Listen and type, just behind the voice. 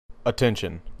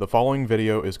Attention, the following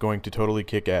video is going to totally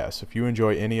kick ass. If you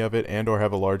enjoy any of it and or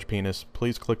have a large penis,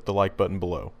 please click the like button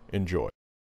below. Enjoy.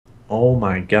 Oh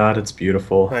my god, it's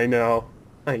beautiful. I know,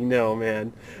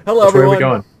 man. Hello, Which way are we everyone.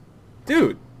 going?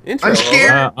 Dude, intro. I'm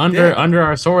scared. Under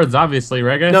our swords, obviously,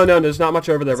 right, guys? No, there's not much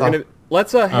over there.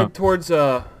 Let's head towards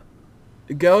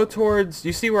go towards.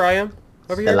 You see where I am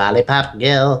over The here? lollipop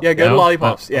gill. Yeah, go to No?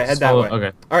 lollipops. Oh, Yeah, head that follow- way.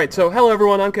 okay. All right. So, hello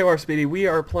everyone. I'm KR Speedy. We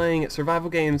are playing survival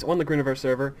games on the Crewniverse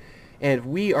server, and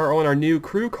we are on our new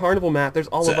Crew Carnival map. There's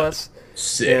all of us,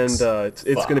 Six, and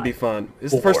it's gonna be fun.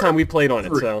 It's the first time we played on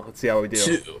it, so let's see how we do.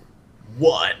 2,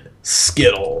 1,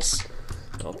 Skittles.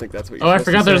 I don't think that's what you're Oh, I supposed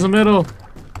forgot to there's say. a middle.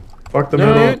 Fuck the No.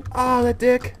 middle. Dude, oh, that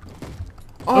dick.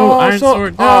 Oh, iron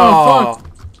sword. No, oh,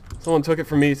 Someone took it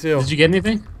from me too. Did you get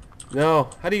anything? No.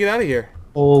 How do you get out of here?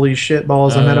 Holy shit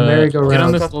balls, I'm at a Get on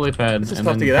merry-go-round. this lily pad. This is and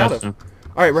tough to then get out pass of. them.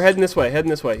 All right, we're heading this way.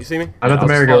 You see me? I'm at the I'll follow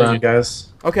merry-go-round, you.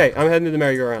 guys. Okay, I'm heading to the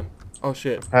merry-go-round. Oh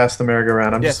shit. Past the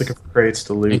merry-go-round. I'm Yes. just looking for crates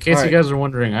to In loot. case Alright. you guys are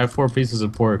wondering, I have 4 pieces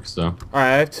of pork, so. All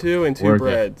right, I have 2 and 2 Work it.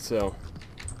 bread, so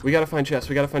we gotta find chests.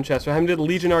 We're having to do the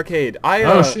Legion Arcade.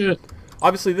 Oh shit!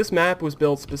 Obviously, this map was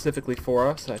built specifically for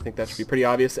us. I think that should be pretty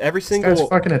obvious. Every This guy's single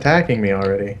fucking attacking me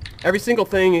already.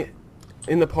 thing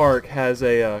in the park has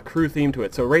a crew theme to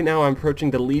it. So right now I'm approaching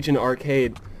the Legion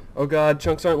Arcade. Oh god,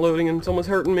 chunks aren't loading and someone's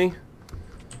hurting me.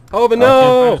 Oh, but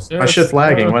no! My shit's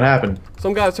lagging. What happened?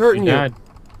 Some guy's hurting you.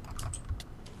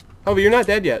 Oh, but you're not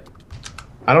dead yet.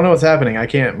 I don't know what's happening. I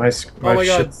can't. My Oh my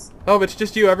god. shit's... Oh, but it's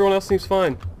just you. Everyone else seems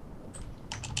fine.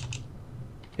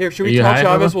 Here, should we you tell high,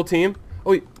 Chavez Bubba? we'll team?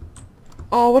 Oh,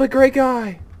 oh, what a great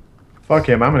guy. Fuck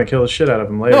him. I'm gonna kill the shit out of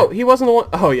him later. No, he wasn't the one.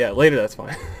 Oh, yeah, later, that's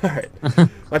fine. Alright.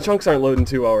 My chunks aren't loading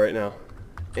too well right now.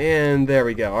 And there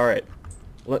we go. Alright.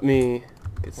 Let me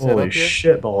get set Holy up here.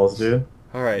 shit balls, dude.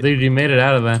 Alright. Dude, you made it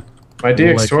out of that. My Like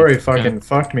DX it. fucking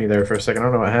fucked me there for a second. I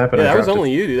don't know what happened. Yeah, I that was dropped it.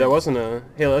 only you, dude. That wasn't a...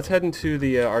 Hey, let's head into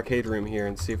the arcade room here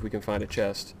and see if we can find a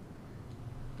chest.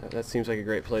 That seems like a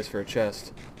great place for a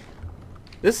chest.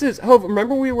 This is... Oh,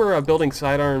 remember we were building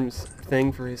Sidearm's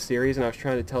thing for his series, and I was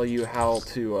trying to tell you how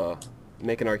to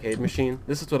make an arcade machine?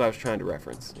 This is what I was trying to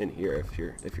reference in here,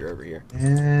 if you're over here.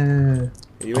 Yeah.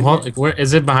 Are you in Hold- here? where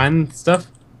is it behind stuff?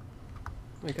 Oh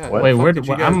my god. What? Wait, the fuck where did do-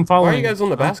 you I'm guys, Why are following- you guys on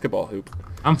the oh. basketball hoop?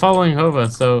 I'm following Hova,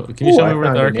 so can you Ooh, show I me where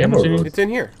found the an arcade ammo machine is? room. It's in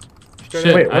here. Straight Shit,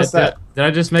 up. Wait, what's that? Did I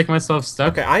just make myself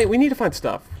stuck? Okay, we need to find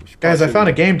stuff. We should Guys, I probably- found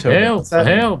a game token. Help! What's that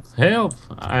mean? Help!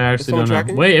 I actually someone don't know.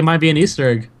 tracking you? Wait, it might be an Easter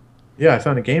egg. Yeah, I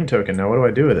found a game token. Now, what do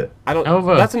I do with it? I don't.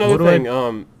 Nova, That's another what do I-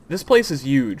 thing. This place is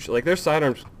huge. Like, there's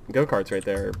sidearms go-karts right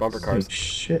there, or bumper cars.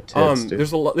 Shit tits, dude.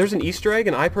 There's an Easter egg,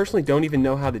 and I personally don't even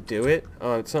know how to do it.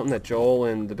 It's something that Joel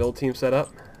and the build team set up.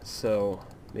 So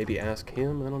maybe ask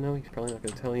him. I don't know. He's probably not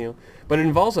going to tell you. But it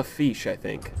involves a fish, I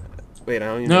think. Wait, I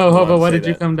don't even know. No, if I'm allowed Hova, to why say did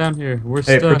you that. come down here? We're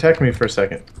Hey, stuck. protect me for a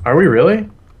second. Are we really?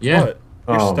 Yeah. What?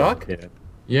 You're Oh, stuck? Yeah.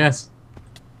 Yes.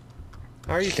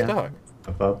 How are you Yeah. stuck?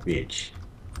 Above beach.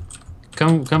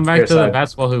 Come back Here, to the side.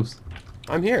 basketball hoops.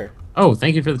 I'm here. Oh,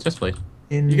 thank you for the chest plate.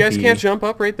 You guys can't jump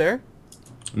up right there?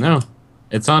 No,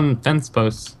 it's on fence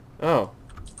posts. Oh.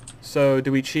 So,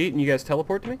 do we cheat and you guys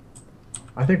teleport to me?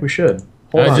 I think we should.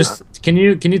 Hold on. Just can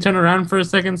you turn around for a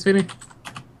second, sweetie?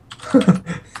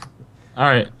 All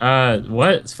right.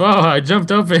 What? Oh, I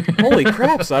jumped over. Holy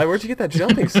crap, Si. Where'd you get that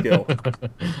jumping skill?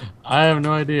 I have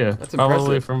no idea. That's Probably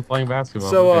impressive. from playing basketball.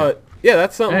 So, Okay. yeah,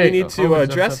 that's something Hey, we need Hova to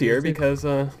jumped address up here here, too. because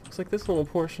looks like this little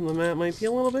portion of the map might be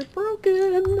a little bit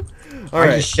broken. All I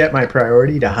right. just set my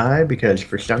priority to high because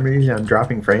for some reason I'm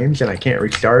dropping frames and I can't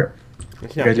restart.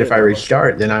 Because if I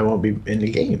restart, then I won't be in the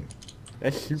game.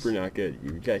 That's super not good.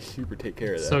 You guys super take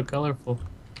care of that. So colorful.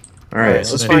 Alright, let's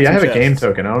so find Speedy, I some have a game chests.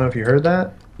 token. I don't know if you heard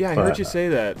that. yeah, I but- heard you say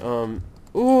that.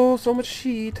 Ooh, so much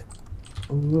sheet.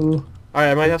 Ooh. All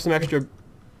right, I might have some extra.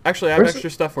 Actually, I have Where's extra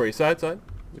stuff for you. Side.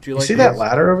 Would you You like? see that these?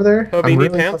 ladder over there? Hova, I'm you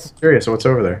need really pants? fucking curious what's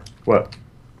over there. What?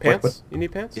 Pants? what? You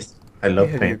need pants? Yes. I love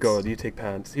Here you pants. go. You take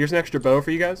pants. Here's an extra bow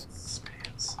for you guys.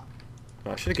 Pants.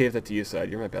 Oh, I should have gave that to you, Side.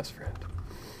 You're my best friend.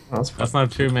 Oh, that's fun. That's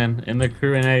not true, man. In the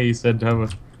crew and A, you said Hova.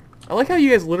 I like how you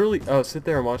guys literally sit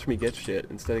there and watch me get shit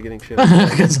instead of getting shit.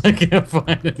 Because I can't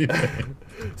find anything.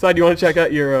 Side, you want to check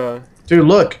out your Dude,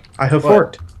 look! I have What?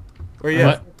 forked where you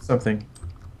at? What? something.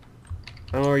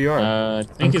 I don't know where you are. I I'm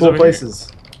think he's cool over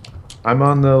places. I'm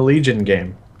on the Legion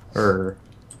game.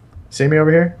 See me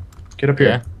over here? Get up Here.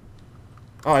 here. Yeah.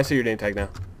 Oh, I see your name tag now.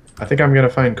 I think I'm gonna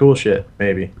find cool shit,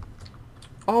 maybe.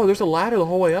 Oh, there's a ladder the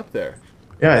whole way up there.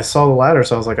 Yeah, I saw the ladder,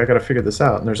 so I was like, I gotta figure this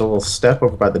out. And there's a little step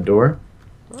over by the door.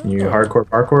 And you Oh. hardcore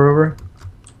parkour over.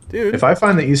 Dude, If I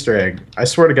find the Easter egg, I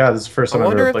swear to God, this is the first I time I've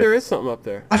wonder ever if played. there is something up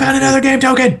there. I found another game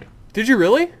token! Did you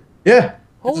really? Yeah.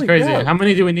 Holy crazy. crap. How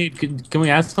many do we need? Can we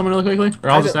ask someone really quickly? Or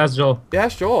I'll just ask Joel. Yeah,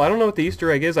 ask Joel. I don't know what the Easter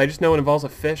egg is. I just know it involves a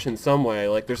fish in some way.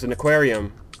 Like, there's an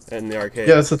aquarium in the arcade.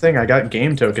 Yeah, that's the thing. I got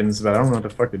game tokens, but I don't know what the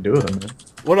fuck to do with them, man.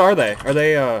 What are they? Are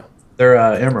they, They're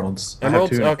emeralds.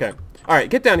 emeralds? I have 2. Okay. Alright,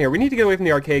 get down here. We need to get away from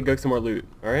the arcade, go get some more loot.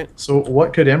 Alright? So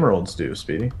what could emeralds do,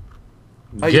 Speedy?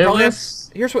 You Give probably us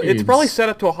here's what it's seeds. probably set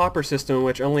up to a hopper system in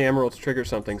which only emeralds trigger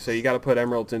something, so you got to put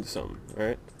emeralds into something, all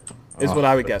right? Is Oh, what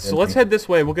I would guess. So let's head this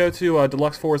way. We'll go to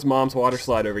Deluxe 4's mom's water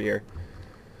slide over here.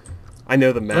 I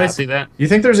know the map. Did I see that? You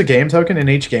think there's a game token in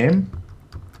each game?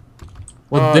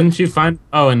 Well, didn't you find...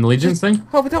 Oh, in Legion's thing?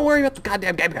 Oh, but don't worry about the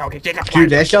goddamn game. Okay, Dude,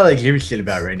 that's all I give a shit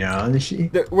about right now,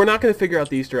 honestly. we're not going to figure out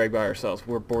the Easter egg by ourselves.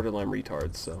 We're borderline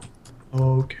retards, so.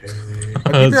 Okay.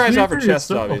 Keep your eyes out for Speaker chests,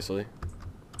 yourself. obviously.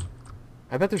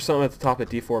 I bet there's something at the top of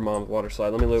D4 mom's water slide.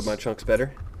 Let me load my chunks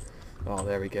better. Oh,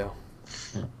 there we go.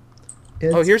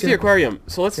 Oh, here's the aquarium.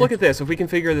 So let's look at this, if we can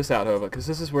figure this out, Hova, because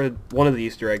this is where one of the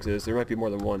Easter eggs is. There might be more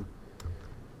than one.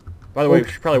 By the way, we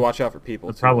should probably watch out for people.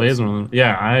 It too. probably is one of them.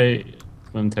 Yeah,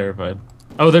 I'm terrified.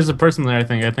 Oh, there's a person there, I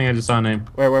think. I think I just saw a name.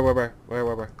 Where?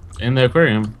 In the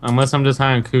aquarium. Unless I'm just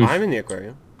high on Koosh. I'm in the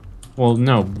aquarium. Well,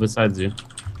 no, besides you.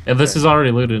 Yeah, this is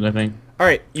already looted, I think.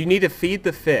 Alright, you need to feed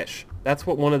the fish. That's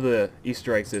what one of the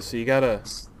Easter eggs is. So you gotta...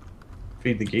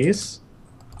 Feed the geese?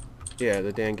 Yeah,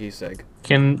 the Dan geese egg.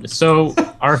 So,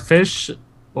 are fish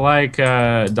like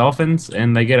dolphins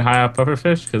and they get high off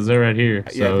pufferfish? Because they're right here. Yeah,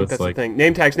 I So think it's that's like... the thing.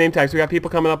 Name tags. We got people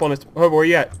coming up on us. Hova, where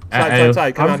you at?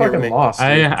 Side. Come I'm out here with fucking me. lost. Dude.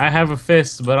 I have a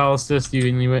fist, but I'll assist you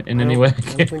in any way. I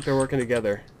don't think they're working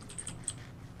together.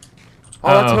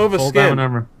 Oh, that's Hova's full skin. diamond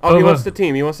armor. Oh, he Hova. wants the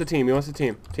team.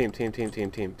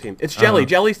 Team. It's Jelly.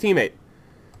 Jelly's teammate.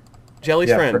 Jelly's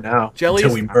Yeah, friend. for now. Jelly's...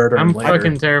 Until we murder him I'm later.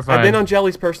 fucking terrified. I've been on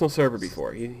Jelly's personal server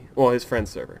before. His friend's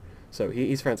server. So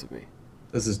he's friends with me.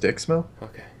 Does his dick smell?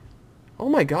 Okay. Oh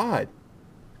my god.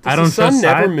 Does I don't the sun trust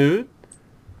never side. move?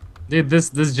 Dude, this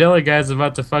jelly guy's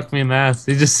about to fuck me in the ass.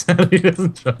 He just said he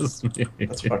doesn't trust me.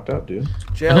 That's fucked up, dude.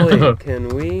 Jelly, can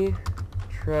we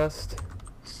trust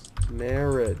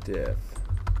Meredith?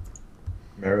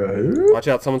 Mara, Watch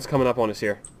out, someone's coming up on us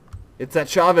here. It's that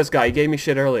Chavez guy. He gave me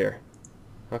shit earlier.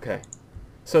 Okay.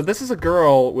 So this is a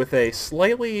girl with a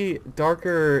slightly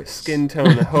darker skin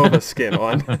tone than Hova's skin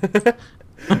on.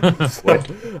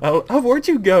 Where'd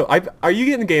you go? Are you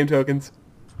getting game tokens?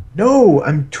 No,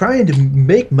 I'm trying to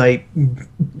make my.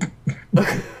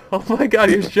 Oh my god,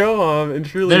 you're Shoham and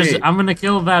truly me. I'm gonna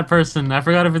kill that person. I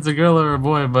forgot if it's a girl or a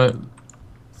boy, but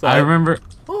I remember.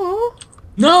 Oh.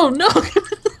 No.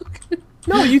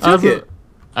 No, you took it.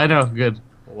 I know. Good.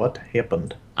 What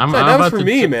happened? I'm That was about for to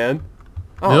me, man.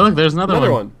 Hey, look, there's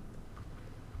another one.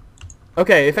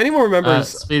 Okay, if anyone remembers,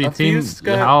 Speedy a few team.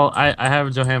 I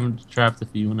have Joham trapped if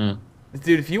you wanna.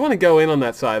 Dude, if you want to go in on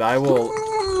that side, I will.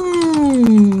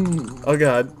 Oh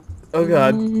god. Oh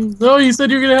god. No, you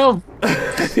said you were gonna help.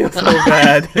 I feel so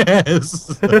bad.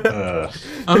 Yes.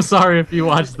 I'm sorry if you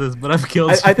watched this, but I've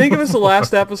killed. I think it was the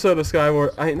last episode of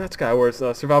not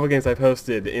Skywars, Survival Games I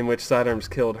posted in which Sidearms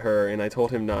killed her, and I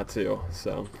told him not to.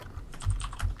 So.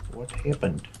 What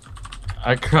happened?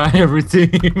 I cry every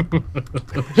team.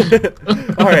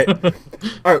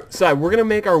 Alright, Side, we're gonna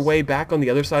make our way back on the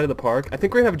other side of the park. I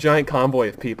think we're gonna have a giant convoy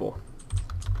of people.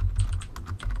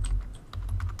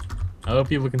 I hope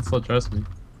people can still trust me.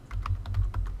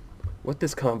 What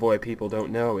this convoy of people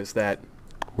don't know is that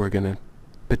we're gonna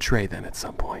betray them at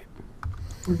some point.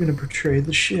 We're gonna portray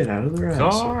the shit out of their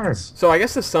Cars. assholes. So I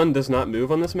guess the sun does not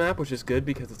move on this map, which is good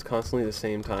because it's constantly the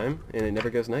same time, and it never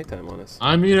goes nighttime on us.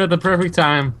 I'm muted at the perfect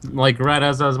time, like right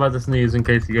as I was about to sneeze. In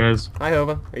case you guys. Hi,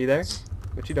 Hova. Are you there?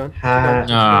 What you done?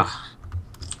 Hi.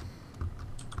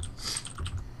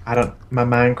 I don't. My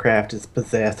Minecraft is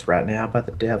possessed right now by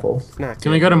the devil. Not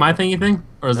Can we go to my thingy thing,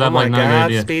 or is that like not a good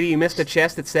idea? Speedy, you missed a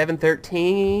chest at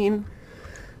 713.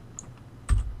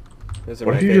 Those are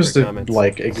What my if you favorite just did, comments.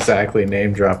 like exactly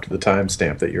name dropped the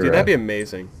timestamp that you're Dude, at? that'd be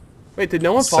amazing. Wait, did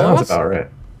no one follow Sounds us? about right.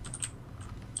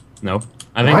 No,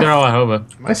 I think What? they're all at Hova.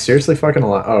 Am I seriously fucking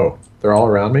alive? Oh, they're all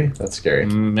around me? That's scary.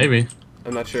 Maybe.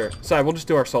 I'm not sure. Sorry, we'll just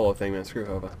do our solo thing, man. Screw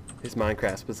Hova. His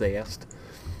Minecraft's possessed.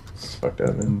 It's fucked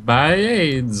up, man. By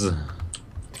AIDS.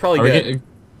 It's probably Are we good.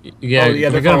 yeah, Oh, yeah, can we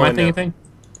they're go to my following now. thingy thing?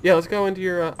 Yeah, let's go into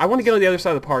your... I want to get on the other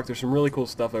side of the park. There's some really cool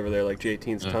stuff over there, like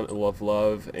J18's Ton of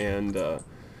Love, and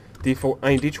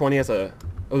D20 has a...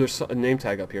 Oh, there's a name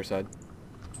tag up here, Side.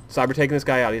 Side, we're taking this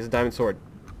guy out. He has a diamond sword.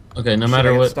 Okay, no Shit, I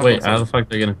matter got what. stuck Wait, on how the fuck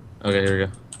they gonna? Okay, here we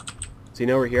go. Does he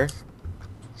know we're here?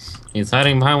 He's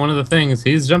hiding behind one of the things.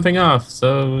 He's jumping off.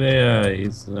 So yeah,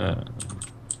 he's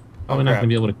probably not crap. gonna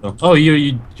be able to kill. Oh,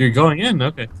 you're going in.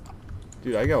 Okay.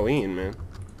 Dude, I go in, man.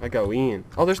 I go in.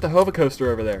 Oh, there's the Hova coaster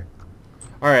over there.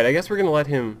 Alright, I guess we're gonna let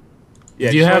him...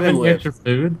 Yeah, Do you just have let him any live. extra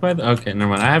food? Okay, never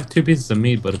mind. I have 2 pieces of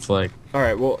meat, but it's like...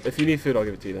 Alright, well, if you need food, I'll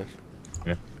give it to you then.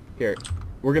 Okay. Here.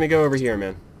 We're gonna go over here,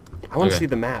 man. I want to Okay. see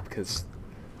the map, because...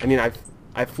 I mean,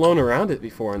 I've flown around it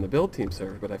before on the build team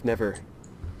server, but I've never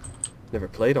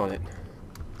played on it.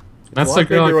 It's That's a the lot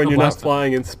girl I bigger when killed you're not last time.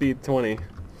 flying in speed 20.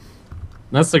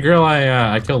 That's the girl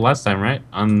I killed last time, right?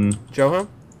 On... Johan?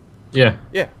 Yeah.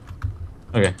 Yeah.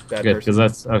 Okay, Bad good, person. because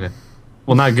that's... Okay.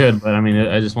 Well, not good, but I mean,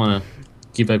 I just want to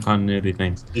keep up continuity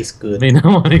things. He's I good. mean, not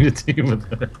wanting to team with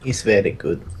her. He's very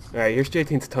good. Alright, here's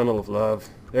JT's Tunnel of Love.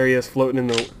 There he is, floating in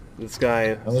the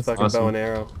sky, Oh, that's fucking awesome. bow and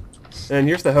arrow. And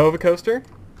here's the Hova coaster.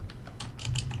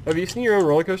 Have you seen your own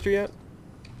roller coaster yet?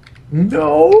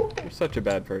 No. You're such a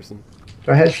bad person.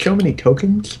 I had so many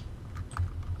tokens.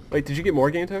 Wait, did you get more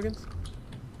game tokens?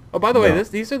 Oh, by the way, No.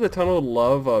 these are the Tunnel of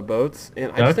Love boats, and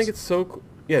I just Ducks? think it's so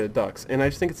yeah, the ducks, and I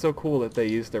just think it's so cool that they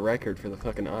used the record for the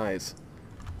fucking eyes.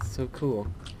 It's so cool.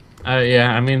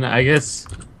 Yeah, I mean, I guess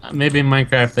maybe in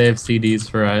Minecraft they have CDs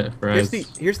for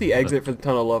Here's the exit for the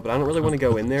Tunnel of Love, but I don't really want to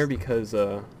go in there because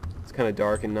it's kind of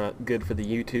dark and not good for the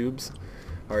YouTubes,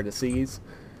 hard to seize.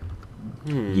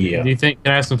 Yeah. Do you think?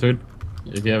 Can I have some food?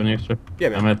 If you have any extra? Yeah,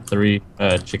 man. I'm at 3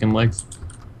 chicken legs.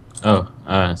 Oh,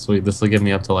 sweet. This will give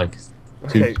me up to like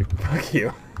 2. Okay, fuck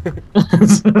you.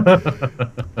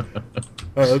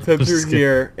 Alright, let's head Just through skip.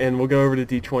 here, and we'll go over to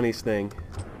D20's thing.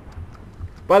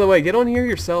 By the way, get on here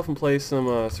yourself and play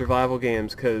some survival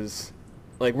games, because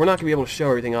like, we're not going to be able to show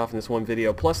everything off in this one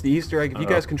video. Plus, the Easter egg, if you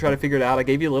guys can try to figure it out, I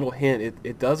gave you a little hint.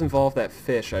 It does involve that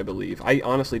fish, I believe. I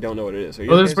honestly don't know what it is. Are you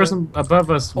Well, there's a okay, Zed? person above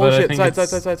us, Oh but I shit, think side, it's... side,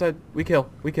 side, side, side. We kill.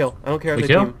 We kill. I don't care if We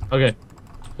they kill? team. Okay.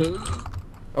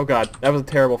 Oh god, that was a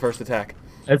terrible first attack.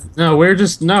 No, we're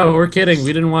kidding.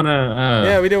 We didn't want to...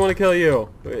 Yeah, we didn't want to kill you.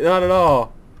 Not at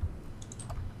all.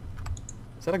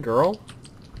 Is that a girl?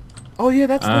 Oh yeah,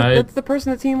 that's the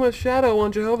person that teamed with Shadow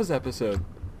on Jehovah's episode.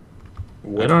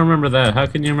 I don't remember that. How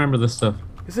can you remember this stuff?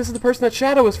 Because this is the person that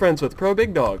Shadow was friends with, Pro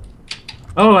Big Dog.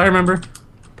 Oh, I remember.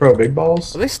 Pro Big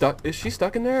Balls. Are they stuck? Is she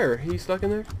stuck in there, or he stuck in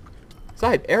there?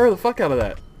 Side, arrow the fuck out of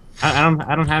that.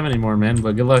 I don't have any more, man,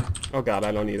 but good luck. Oh god,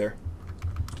 I don't either.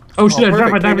 Oh shit, I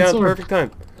dropped my perfect, came diamond down at the sword. perfect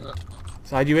time.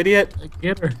 Side, you idiot.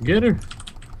 Get her, get her.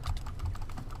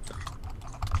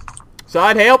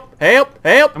 Side, help, help,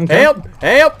 help, I'm help,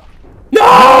 help. No!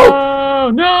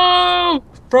 Oh, no!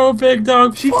 Pro Big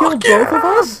Dog. She killed both of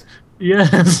us?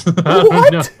 Yes.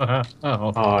 What? No.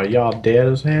 Oh. Oh, y'all dead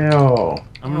as hell.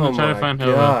 I'm gonna try to find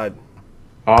Hova. God.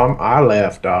 I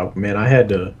left, dog. Man, I had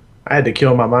to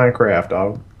kill my Minecraft,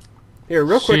 dog. Here,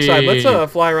 real quick, Side, let's Shit.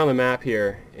 fly around the map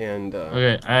here, and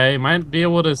Okay, I might be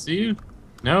able to see you.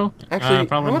 No? actually,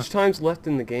 probably how much time's left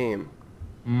in the game?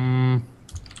 I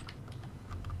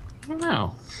don't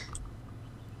know.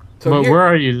 So But here, where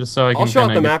are you, just so I can I'll show out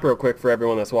kinda the get- map real quick for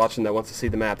everyone that's watching that wants to see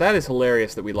the map. That is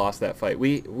hilarious that we lost that fight.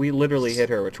 We literally hit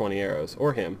her with 20 arrows,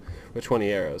 or him with 20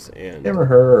 arrows, and Never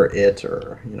her or it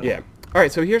or, you know. yeah. All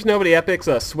right, so here's Nobody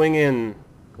Epic's swinging.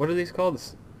 What are these called?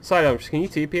 Side items. Can you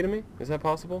TP to me? Is that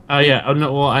possible? Oh, yeah. Oh,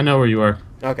 no, well, I know where you are.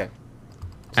 Okay.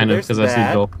 Kind of, there's because I see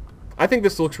that. Bill. I think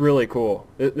this looks really cool.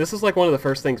 This is like one of the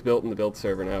first things built in the build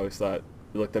server, and I always thought it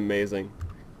looked amazing.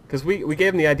 Because we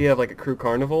gave them the idea of like a crew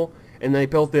carnival, and they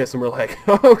built this, and we're like,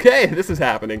 okay, this is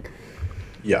happening.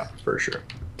 Yeah, for sure.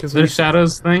 Because There's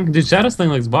Shadow's thing. Dude, Shadow's thing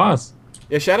looks boss.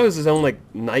 yeah, Shadow is his own like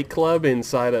nightclub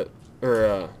inside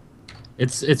a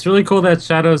It's really cool that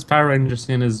Shadow's Power Ranger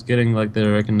skin is getting like the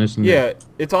recognition. yeah,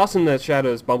 it's awesome that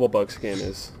Shadow's Bumblebug skin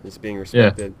is being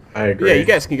respected. I agree. Yeah, you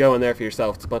guys can go in there for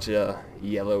yourself. It's a bunch of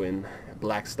yellow and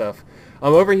black stuff.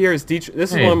 Over here is this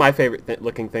is Hey. one of my favorite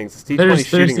looking things. It's D20 There's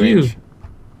shooting you. range.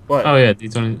 What? Oh yeah,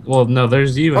 D20. Well, no,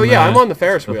 there's you. Oh in yeah, the- I'm on the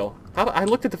Ferris wheel. I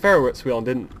looked at the Ferris wheel and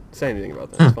didn't say anything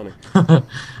about that. It's funny.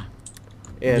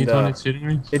 And D20 shooting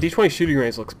range. the D20 shooting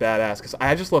range looks badass because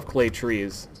I just love clay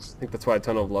trees. I think that's why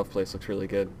Tunnel of Love place looks really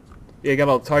good. Yeah, you got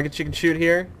all the targets you can shoot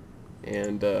here,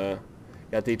 and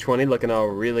got D20 looking all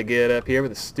really good up here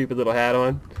with a stupid little hat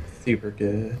on. Super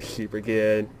good. Super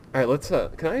good. All right, let's.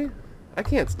 Can I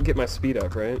can't get my speed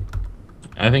up, right?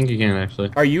 I think you can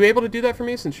actually. Are you able to do that for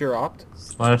me since you're opt?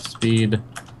 Slash speed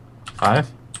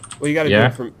 5. Well, you got to Yeah.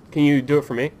 do it for. Can you do it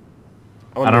for me?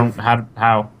 I don't.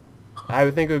 How? I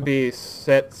would think it would be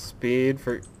set speed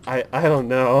for. I don't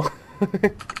know.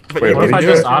 But Wait, you what What if can I do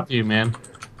do just it. opt you, man?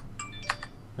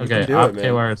 Okay, do it, opt man.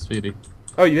 KYR speedy.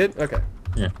 Oh, you did? Okay.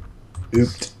 Yeah.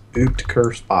 Ooped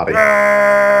curse body.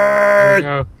 There you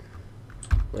go.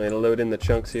 I'm gonna load in the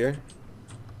chunks here.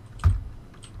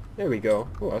 There we go.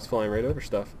 Oh, I was flying right over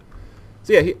stuff.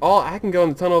 So yeah, I can go in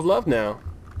the Tunnel of Love now.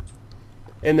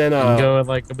 And then You can go at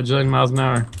like a bajillion miles an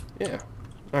hour. yeah,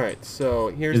 Alright, so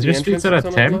here's Is the your entrance. speed set at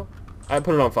to 10? Tunnel. I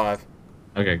put it on 5.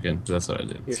 Okay, good. That's what I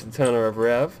did. Here's the tunnel of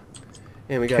Rev.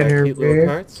 And we got our Tunnel cute little Rev.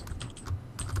 carts.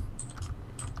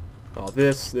 Oh,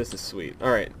 this is sweet.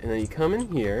 Alright, and then you come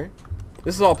in here.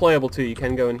 This is all playable too. You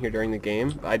can go in here during the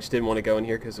game. I just didn't want to go in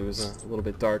here because it was a little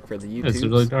bit dark for the YouTube. It's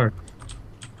really dark.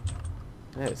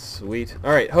 That is sweet.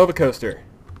 Alright, Hova Coaster.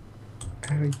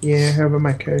 Oh, yeah, how about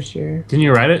my coaster? Can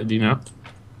you ride it? Do you know?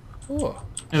 Oh,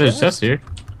 Hey, there's chests here.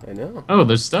 I know. Oh,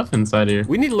 there's stuff inside here.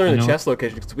 We need to learn You the know- chest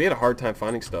location because we had a hard time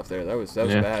finding stuff there. That was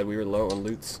Yeah. bad. We were low on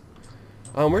loots.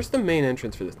 Where's the main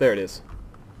entrance for this? There it is.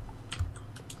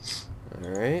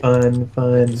 Alright.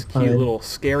 Fun, This cute little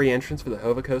scary entrance for the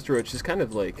Hova Coaster, which is kind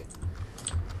of like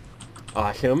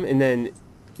awesome. And then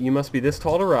you must be this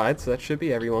tall to ride, so that should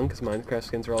be everyone because Minecraft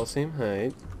skins are all the same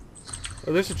height.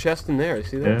 Oh, there's a chest in there. You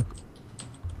see that? Yeah.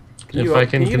 Can If you, I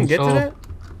can you even get to control- that?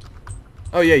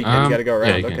 Oh yeah, you can. You gotta go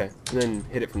yeah, around. you can. Okay, and then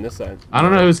hit it from this side. I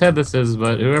don't know whose head this is,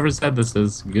 but whoever's head this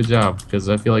is, good job, because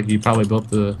I feel like you probably built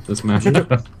this map.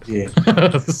 Yeah.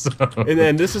 So- And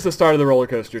then this is the start of the roller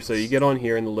coaster, so you get on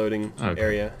here in the loading Okay.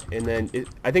 area, and then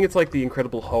I think it's like the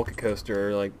Incredible Hulk coaster,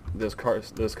 or like those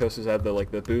coasters have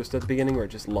the boost at the beginning where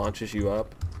it just launches you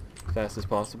up as fast as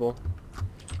possible.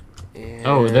 And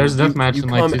Oh, there's deathmatch you in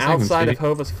like come 2 seconds, outside Steve. of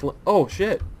Hova's oh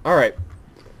shit! All right,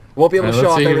 won't be able to Alright, show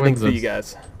let's off see who everything wins for you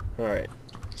this. guys. All right.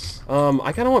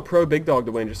 I kind of want Pro Big Dog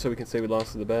to win just so we can say we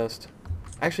lost to the best.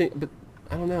 Actually, but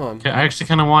I don't know. I actually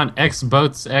kind of want X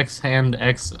boats, X hand,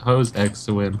 X hose, X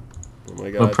to win. Oh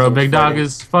my god. But Pro so much Big Dog fighting.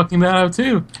 is fucking that up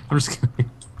too. I'm just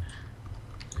kidding.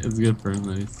 It's good for him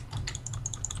that he's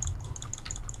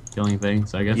killing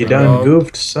things, I guess. You I done don't know.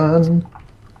 goofed, son.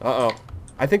 Uh-oh.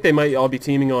 I think they might all be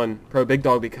teaming on Pro Big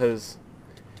Dog because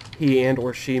he and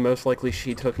or she, most likely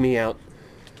she, took me out.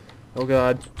 Oh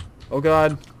god. Oh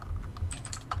god.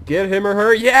 Get him or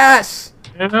her. Yes!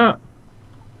 Yeah.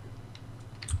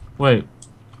 Wait.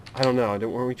 I don't know.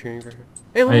 Weren't we cheering for her?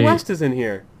 Hey, Little Hey. West is in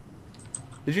here.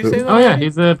 Did you say that? Oh yeah, already?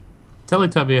 he's a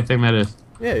Teletubby, I think that is.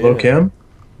 Yeah, yeah. Lil Kim?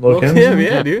 Lil Kim, yeah,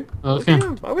 Yeah. dude. Lil Lil Kim.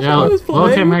 Kim. I wish Yeah, I was Lil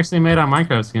Kim playing. actually made on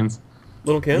Minecraft skins.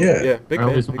 Little Kim? Yeah. Yeah, big I hope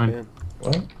fan, he's big fine. fan.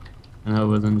 What? I know it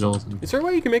was in Joel's. Is there a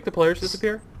way you can make the players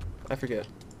disappear? I forget.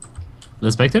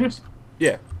 The spectators?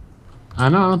 Yeah. I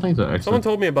know, I don't think so, actually. Someone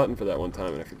told me a button for that one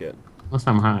time and I forget. Unless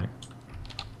I'm high.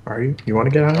 Are you? You want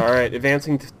to get on? Alright,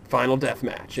 advancing to final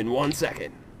deathmatch in 1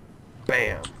 second.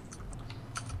 Bam.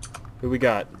 Who we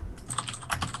got?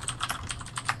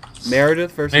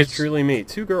 Meredith versus It's- Truly Me.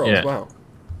 2 girls, Yeah. wow.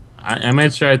 I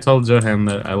made sure I told Johan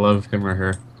that I love him or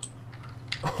her.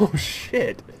 Oh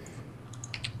shit. It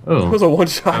Oh. was a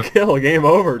one-shot kill. Game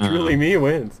over. Uh-oh. Truly Me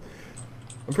wins.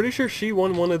 I'm pretty sure she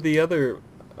won one of the other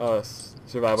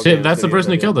survival Shit, games that's the videos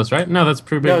person I who killed did. us, right? No, that's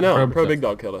Pro Big No, Pro Big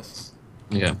Dog killed us.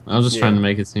 Yeah, I was just Yeah. trying to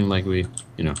make it seem like we,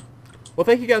 you know. Well,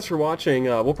 thank you guys for watching.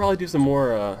 We'll probably do some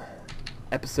more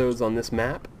episodes on this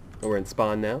map. We're in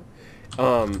Spawn now.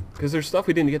 Because there's stuff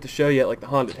we didn't get to show yet, like the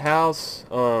haunted house,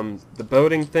 the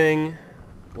boating thing.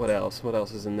 What else? What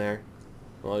else is in there?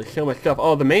 Well, there's so much stuff.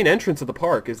 Oh, the main entrance of the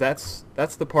park is that's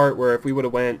the part where if we would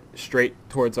have went straight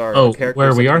towards our characters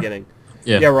where we at the are? beginning.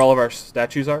 Yeah. Yeah, where all of our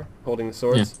statues are holding the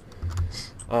swords.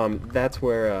 That's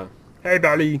where. Hey,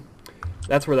 buddy.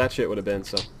 That's where that shit would have been.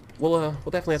 So we'll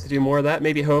definitely have to do more of that.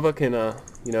 Maybe Hova can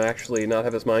actually not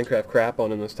have his Minecraft crap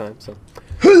on him this time. So.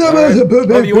 Alright.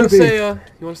 Oh, you want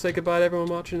to say goodbye to everyone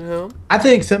watching at home? I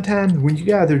think sometimes when you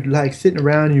guys are like sitting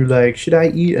around, you're like, should I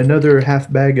eat another half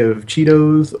bag of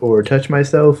Cheetos or touch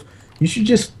myself? You should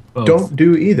just Both. don't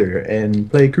do either and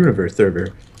play Crewniverse server.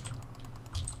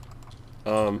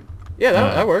 Yeah,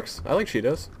 that works. I like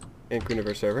Cheetos and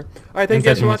Crewniverse server. All right, thank you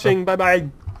guys for watching. Bye bye.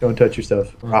 Don't touch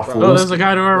yourself. Oh, there's a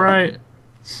guy to our right.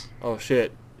 Oh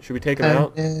shit, should we take him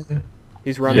out? Whoa,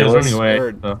 He's Yeah, running. he's He's running away.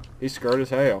 scared. So. He's scared as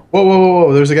hell. whoa, whoa,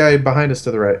 whoa! There's a guy behind us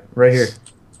to the right here,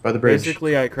 by the bridge.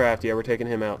 Basically, iCraft. Yeah, we're taking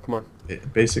him out. Come on.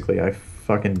 Basically, I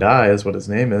fucking die is what his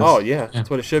name is. Oh yeah, that's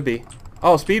what it should be.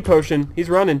 Oh, speed potion. He's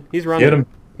running. He's running. Get him.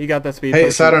 He got that speed Hey,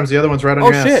 potion. sidearms. The other one's right on Oh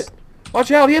your ass. shit!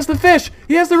 Watch out! He has the fish.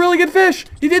 He has the really good fish.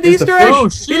 He did the He's the Easter egg. fish. Oh,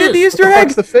 He did shit. the Easter What the egg.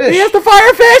 fuck's the fish? He has the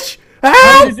fire fish. How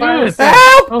Help! did you do it?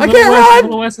 Help! Oh, I Little can't West- run.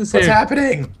 Little West is What's here.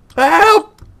 happening?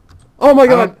 Help! Oh my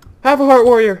god! don't- Have a heart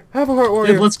warrior. Have a heart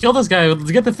warrior. Dude, let's kill this guy.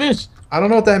 Let's get the fish. I don't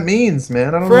know what that means,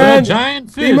 man. I don't Friend. A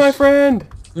giant fish. Be my friend.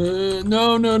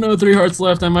 No. 3 hearts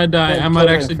left. I might die. Friend, I might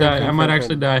friend, actually friend, die. friend, I might friend,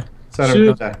 actually friend. die. know. Sidearms, Shoot.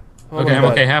 don't die. Oh Okay, my I'm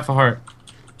God. okay. Half a heart.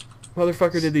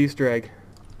 Motherfucker did the Easter egg.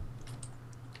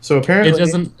 So apparently,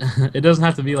 It doesn't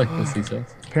have to be like this. He says.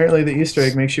 apparently the Easter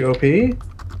egg makes you OP.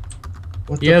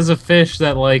 What He has a fish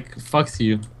that like fucks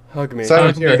you. Hug me.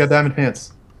 Sidearms here. I Okay. got diamond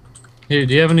pants. Here,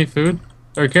 do you have any food?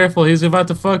 Or careful, he's about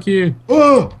to fuck you.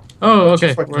 Oh! Oh,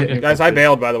 okay. fucking We're hit okay. me. Guys, I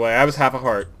bailed, by the way. I was half a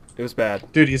heart. It was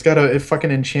bad. Dude, he's got a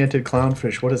fucking enchanted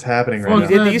clownfish. What is happening right Fuck You now?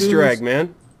 did the that, Easter dude. egg,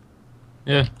 man.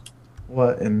 Yeah.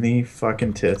 What in the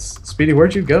fucking tits? Speedy,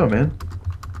 where'd you go, man?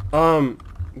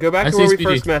 Go back I to where see we Speedy.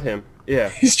 first met him. Yeah.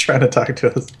 He's trying to talk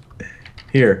to us.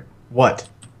 Here. What?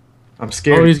 I'm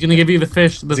scared. Oh, he's gonna give you the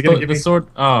fish, he gonna give the me- sword.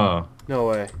 Oh. No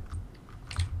way.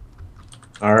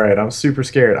 Alright, I'm super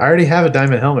scared. I already have a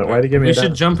diamond helmet. Why'd he give me We a should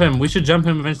diamond? jump him. We should jump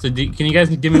him eventually. Can you guys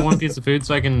give me one piece of food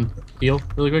so I can heal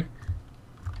really quick?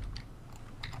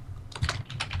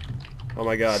 Oh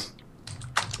my god.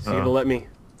 So you gonna let me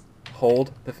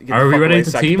hold? Get Are the we fuck ready away, to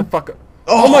Zach. team? Get the fuck.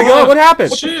 Oh my god! What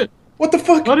happened? Shit! What the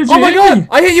fuck? What did you Oh my hit god! me?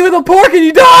 I hit you with a pork and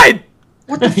you died.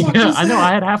 What the fuck Yeah, was I know. that?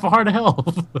 I had half a heart of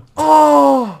health.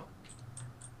 Oh!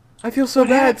 I feel so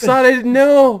bad. happened? Son, I didn't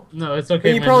know. No, it's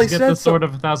okay, you man. probably Just get said the so- sword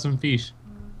of 1,000 fish.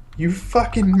 You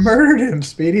fucking murdered him,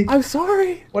 Speedy. I'm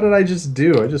sorry. What did I just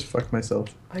do? I just fucked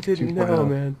myself. I didn't 2.0. know,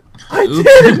 man. I Oops.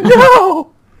 didn't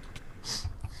know.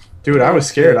 Dude, I was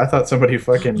scared. I thought somebody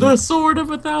fucking... The sword of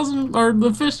 1,000, or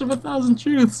the fish of 1,000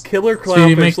 truths. Killer Speedy,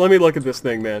 clownfish. make- Let me look at this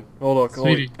thing, man. Hold on.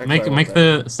 Sweetie, Actually, I make want make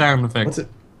that. the sound effect. What's it?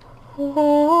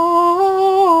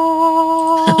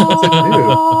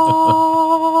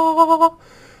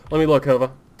 Let me look,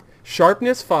 Hova.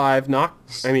 Sharpness 5,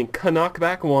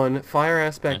 knockback 1, fire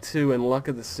aspect 2, and luck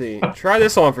of the sea. Try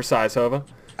this on for size, Hova.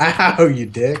 Ow, you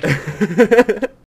dick.